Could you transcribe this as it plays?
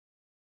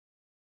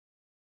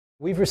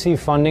We've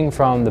received funding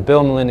from the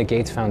Bill and Melinda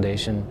Gates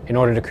Foundation in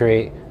order to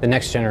create the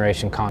next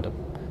generation condom.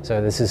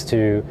 So this is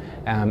to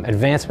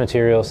advance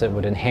materials that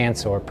would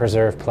enhance or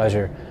preserve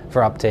pleasure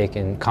for uptake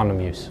in condom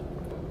use.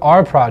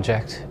 Our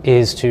project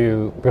is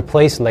to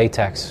replace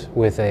latex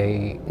with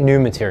a new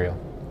material,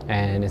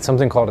 and it's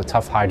something called a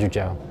tough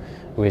hydrogel,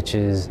 which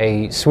is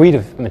a suite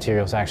of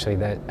materials actually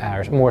that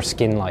are more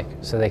skin-like,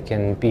 so they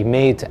can be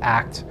made to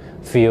act,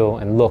 feel,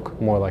 and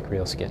look more like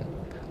real skin.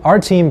 Our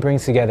team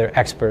brings together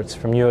experts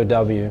from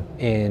UOW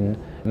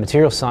in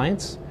material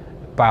science,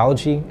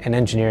 biology, and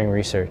engineering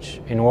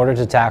research in order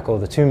to tackle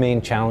the two main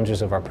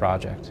challenges of our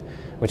project,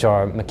 which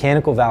are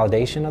mechanical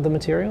validation of the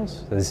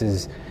materials. So this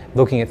is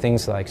looking at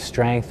things like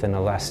strength and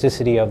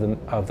elasticity of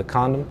the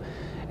condom,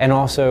 and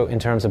also in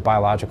terms of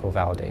biological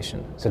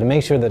validation. So to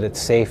make sure that it's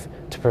safe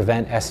to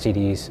prevent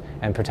STDs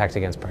and protect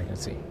against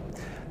pregnancy.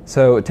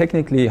 So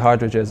technically,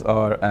 hydrogels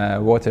are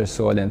water,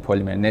 soil, and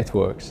polymer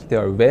networks. They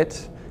are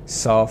wet,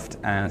 soft,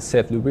 and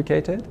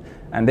self-lubricated,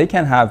 and they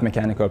can have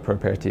mechanical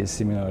properties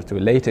similar to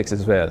latex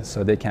as well,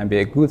 so they can be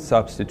a good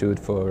substitute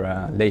for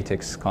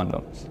latex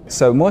condoms.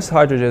 So most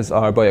hydrogels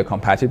are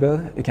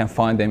biocompatible. You can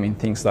find them in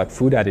things like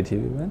food additives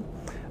even.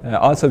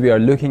 Also, we are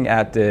looking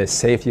at the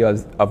safety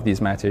of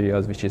these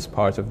materials, which is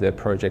part of the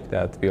project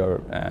that we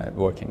are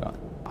working on.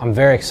 I'm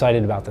very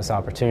excited about this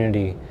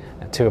opportunity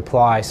to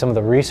apply some of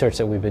the research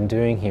that we've been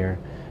doing here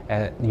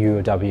at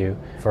UOW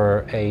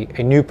for a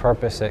new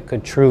purpose that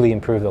could truly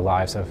improve the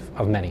lives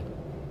of many.